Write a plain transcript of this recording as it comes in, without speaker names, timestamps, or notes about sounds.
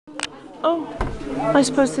Oh, I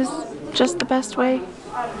suppose this is just the best way.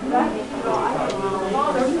 How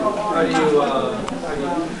do you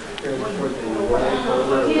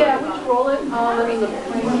yeah, we just roll it.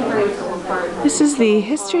 This is the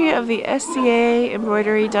history of the SCA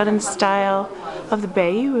embroidery done in style of the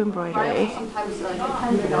Bayou embroidery.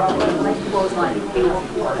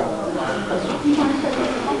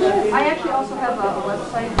 I actually also have a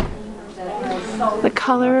website. The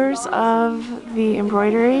colors of the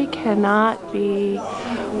embroidery cannot be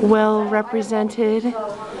well represented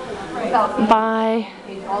by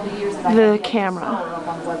the camera.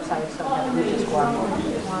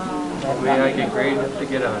 May I get great enough to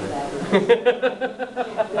get on it?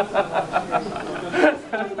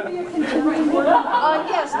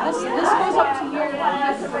 Yes, this goes up to year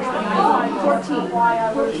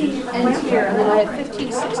 14 ends here, and then I have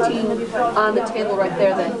 15, 16 on the table right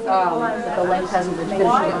there that the length hasn't been finished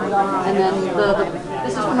yet. And then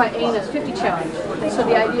this is for my ANS 50 challenge. So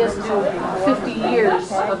the idea is to do 50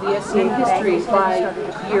 years of the SCA history by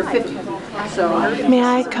year 50. So may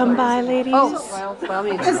I come by, ladies? Oh, well,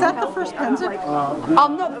 is that the first Penzic?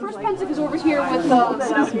 No, the first Penzic is over here with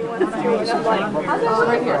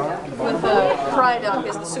right here with Pride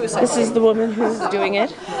is the suicide. This is the woman who's doing it.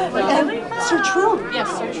 Sir True. Yes,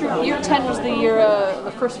 Sir True. Year 10 was the year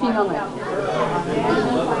the first female knight.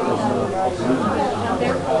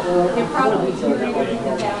 They're proud of me.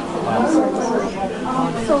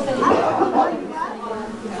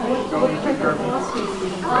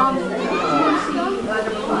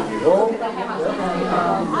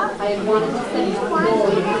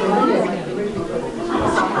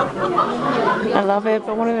 I love it,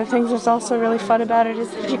 but one of the things that's also really fun about it is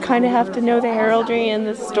that you kind of have to know the heraldry and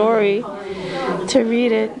the story to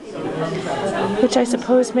read it, which I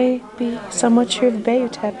suppose may be somewhat true of the Bayou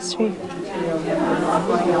Tapestry.